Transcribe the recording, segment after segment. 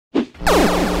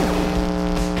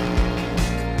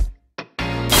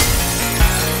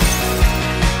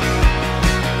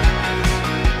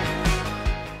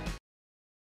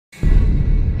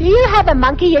have a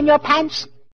monkey in your pants?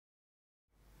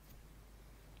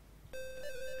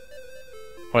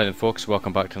 Alright then folks,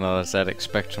 welcome back to another ZX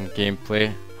Spectrum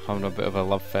gameplay. Having a bit of a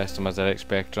love fest on my ZX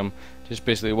Spectrum. Just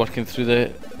basically working through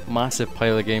the massive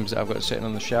pile of games that I've got sitting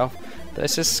on the shelf.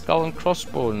 This is Skull and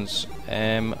Crossbones,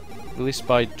 released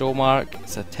by Domark.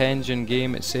 It's a 10-gen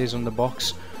game, it says on the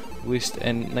box. Released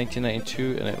in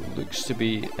 1992, and it looks to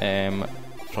be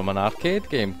from an arcade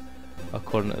game.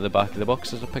 According to the back of the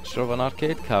box, there's a picture of an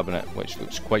arcade cabinet, which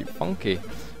looks quite funky.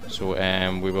 So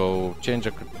we will change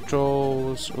our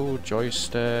controls. Oh,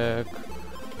 joystick.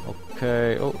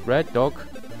 Okay. Oh, Red Dog.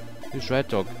 Who's Red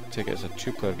Dog? Take it as a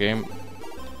two-player game.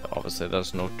 Obviously,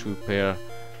 there's no two-player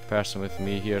person with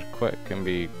me here. Quick can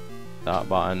be that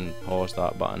button. Pause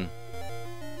that button.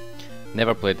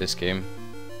 Never played this game,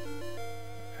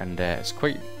 and it's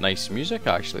quite nice music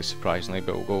actually, surprisingly.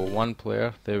 But we'll go one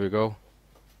player. There we go.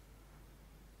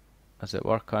 Is it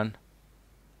working?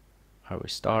 Are we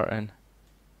starting?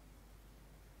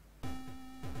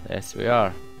 Yes, we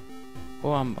are.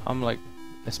 Oh, I'm like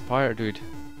this pirate dude.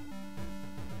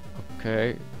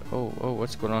 Okay. Oh,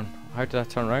 what's going on? How did I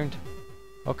turn around?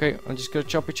 Okay, I'm just gonna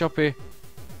choppy choppy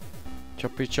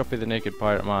the naked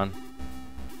pirate man.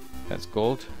 That's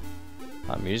gold.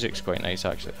 That music's quite nice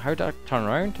actually. How did I turn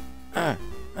around?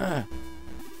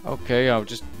 Okay, I'll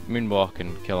just moonwalk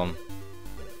and kill him.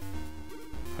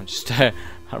 I'm just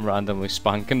I'm randomly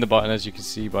spanking the button, as you can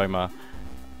see by my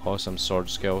awesome sword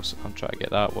skills. I'm trying to get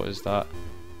that. What is that?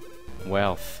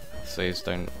 Wealth. It says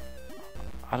down.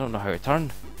 I don't know how it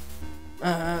turned.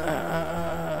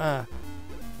 Oh,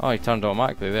 he turned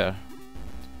automatically there.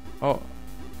 Oh,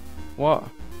 what?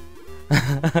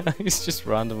 He's just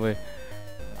randomly.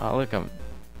 Oh, look,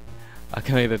 I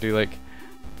can either do like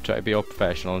try to be all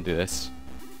professional and do this,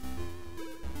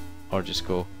 or just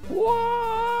go whoa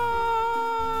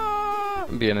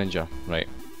and be a ninja. Right,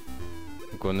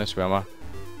 I'm going this way, am I?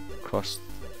 Across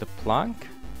the plank.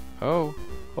 Oh,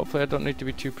 hopefully I don't need to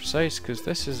be too precise, because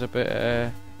this is a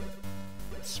bit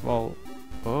small.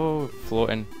 Oh,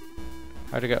 floating.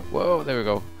 How to get? Whoa, there we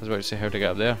go. I was about to say how to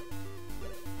get up there.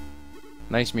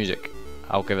 Nice music,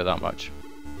 I'll give it that much.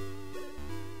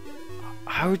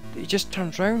 How he just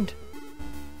turns round?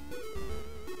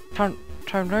 Turn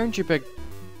round, you big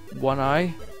one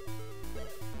eye.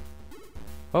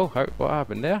 Oh, what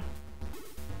happened there?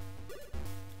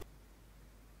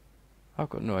 I've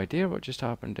got no idea what just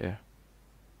happened there.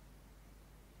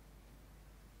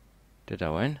 Did I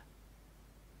win?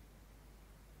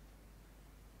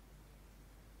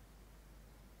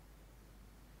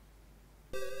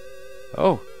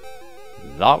 Oh,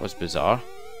 that was bizarre.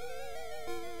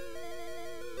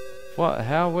 What the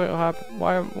hell? What happened?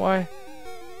 Why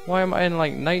am I in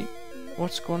like night?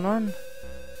 What's going on?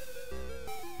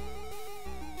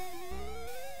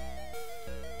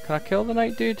 Can I kill the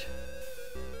night dude?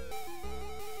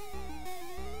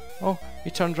 Oh,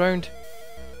 he turned round.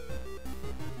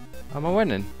 Am I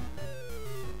winning?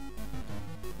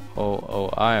 Oh,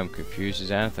 I am confused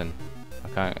as anything. I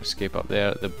can't escape up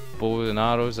there. The bows and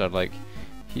arrows are like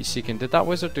heat seeking. Did that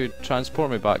wizard dude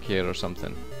transport me back here or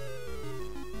something?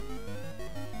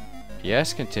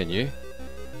 Yes, continue.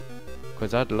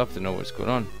 Because I'd love to know what's going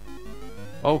on.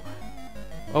 Oh,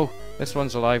 this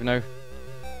one's alive now.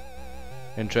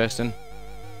 Interesting.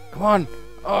 Come on!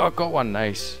 Oh, I got one,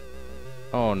 nice.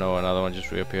 Oh no, another one just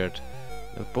reappeared.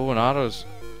 The bow and arrows,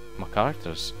 my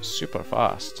character's super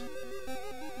fast.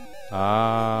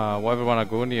 Ah, whatever one I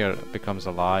go near becomes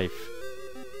alive.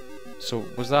 So,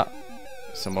 was that...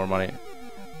 some more money.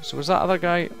 So was that other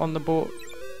guy on the boat?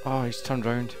 Oh, he's turned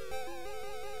round.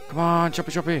 Come on,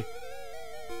 choppy.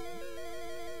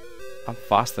 I'm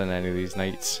faster than any of these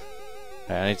knights.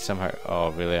 Right, I need to somehow...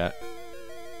 oh, really? I'm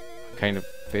kind of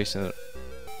facing it.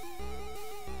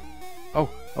 Oh,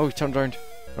 he turned round.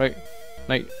 Right,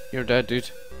 Knight, you're dead, dude.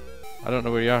 I don't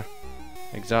know where you are.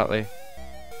 Exactly.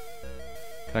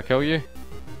 Can I kill you?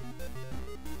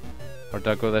 Or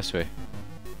do I go this way?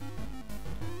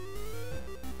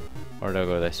 Or do I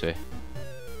go this way?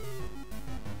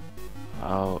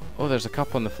 Oh, there's a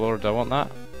cup on the floor. Do I want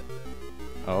that?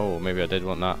 Oh, maybe I did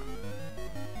want that.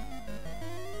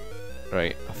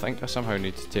 Right, I think I somehow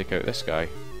need to take out this guy.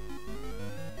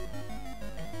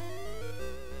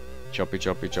 Choppy.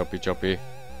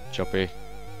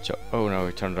 Oh no,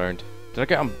 he turned around. Did I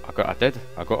get him? I did.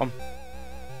 I got him.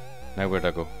 Now where'd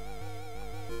I go?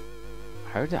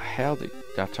 How the hell did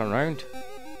I turn around?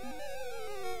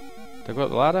 Did I go up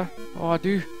the ladder? Oh, I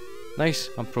do. Nice,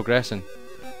 I'm progressing.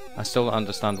 I still don't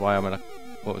understand why I'm in a...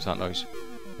 what was that noise?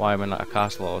 Why I'm in a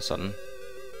castle all of a sudden.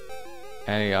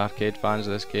 Any arcade fans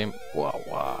of this game?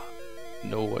 Wow.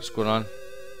 Know what's going on.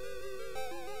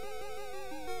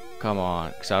 come on,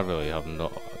 because I really have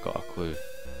not got a clue.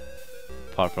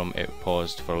 Apart from it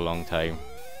paused for a long time.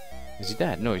 Is he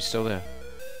dead? No, he's still there.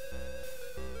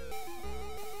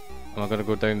 Am I going to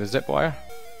go down the zip wire?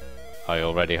 I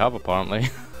already have, apparently.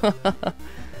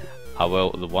 I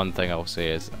will. The one thing I'll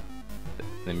say is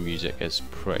the music is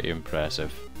pretty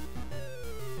impressive.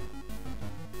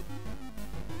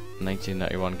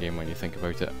 1991 game when you think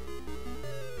about it.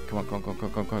 Come on, come on, come on, come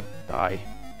on, come on, come on. Die.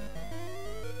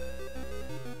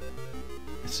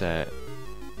 It's I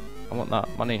want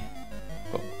that money.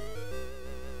 Go.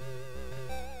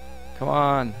 Come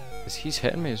on. He's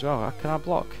hitting me as well. Can I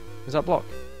block? Is that block?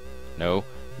 No,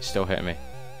 he's still hitting me.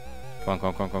 Come on, come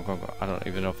on, come on, come on, come on. I don't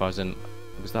even know if I was in...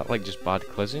 Was that like just bad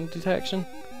collision detection?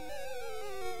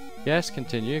 Yes,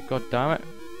 continue. God damn it.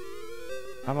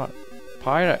 I'm a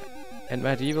pirate in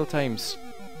medieval times.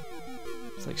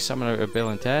 It's like someone out of Bill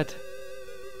and Ted.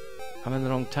 I'm in the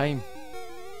wrong time.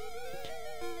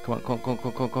 Come on, come on, come on, come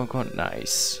on, come on, come on, come on.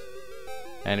 Nice.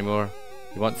 Any more?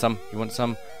 You want some? You want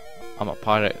some? I'm a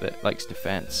pirate that likes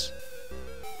defense.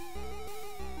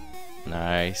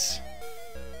 Nice.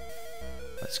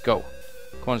 Let's go.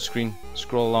 Come on, screen.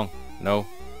 Scroll along. No.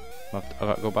 I've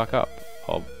got to go back up.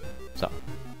 Oh, what's that?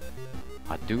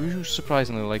 I do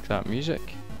surprisingly like that music.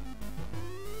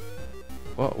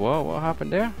 What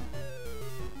happened there?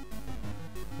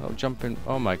 Little jumping.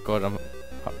 Oh my god, I'm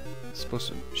supposed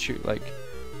to shoot like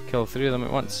kill 3 of them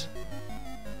at once.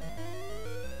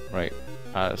 Right.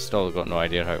 I still got no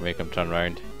idea how to make them turn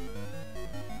around.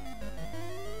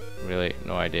 Really,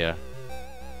 no idea.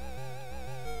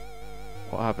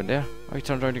 What happened there? Oh, he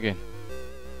turned around again.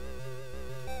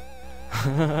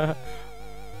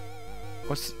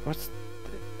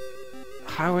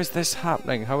 How is this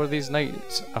happening? How are these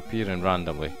knights appearing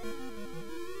randomly?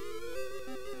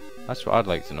 That's what I'd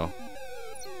like to know.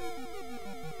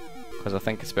 Because I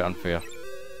think it's a bit unfair.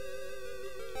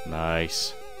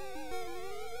 Nice.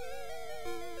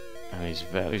 And he's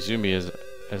very zoomy, is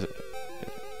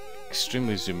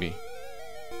extremely zoomy.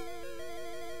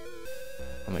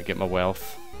 I'm gonna get my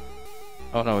wealth.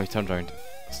 Oh no, he turned around.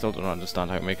 I still don't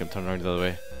understand how to make him turn around the other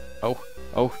way.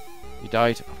 Oh, he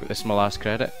died. I've got this is my last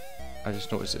credit. I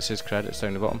just noticed it says credits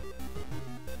down the bottom.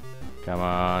 Come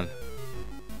on.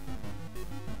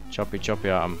 Choppy choppy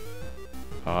at him.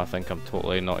 Oh, I think I'm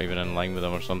totally not even in line with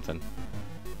him or something.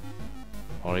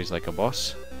 Or he's like a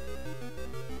boss.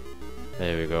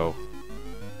 There we go.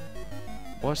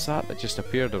 What's that just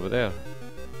appeared over there?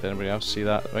 Did anybody else see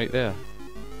that right there?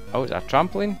 Oh, is that a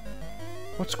trampoline?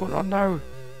 What's going on now?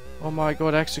 Oh my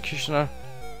god, executioner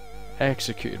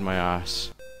executed my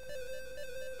ass.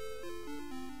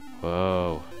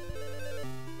 Whoa.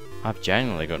 I've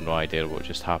genuinely got no idea what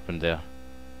just happened there.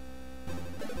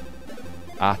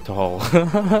 At all.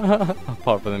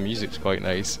 Apart from the music's quite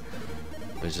nice.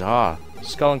 Bizarre.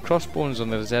 Skull and Crossbones on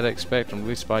the ZX Spectrum,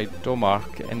 released by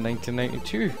Domark in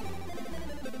 1992.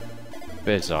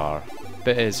 Bizarre.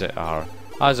 Bizarre.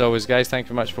 As always guys, thank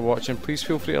you very much for watching. Please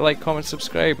feel free to like, comment,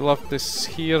 subscribe. Love to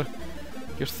hear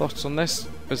your thoughts on this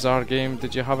bizarre game.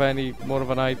 Did you have any more of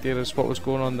an idea as what was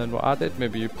going on than what I did?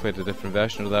 Maybe you played a different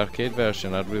version or the arcade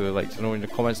version. I'd really like to know in the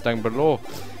comments down below,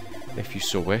 if you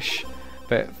so wish.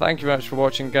 But thank you very much for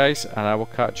watching guys, and I will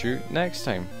catch you next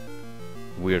time.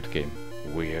 Weird game.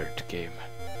 Weird game.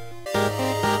 Do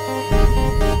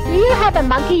you have a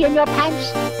monkey in your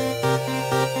pants?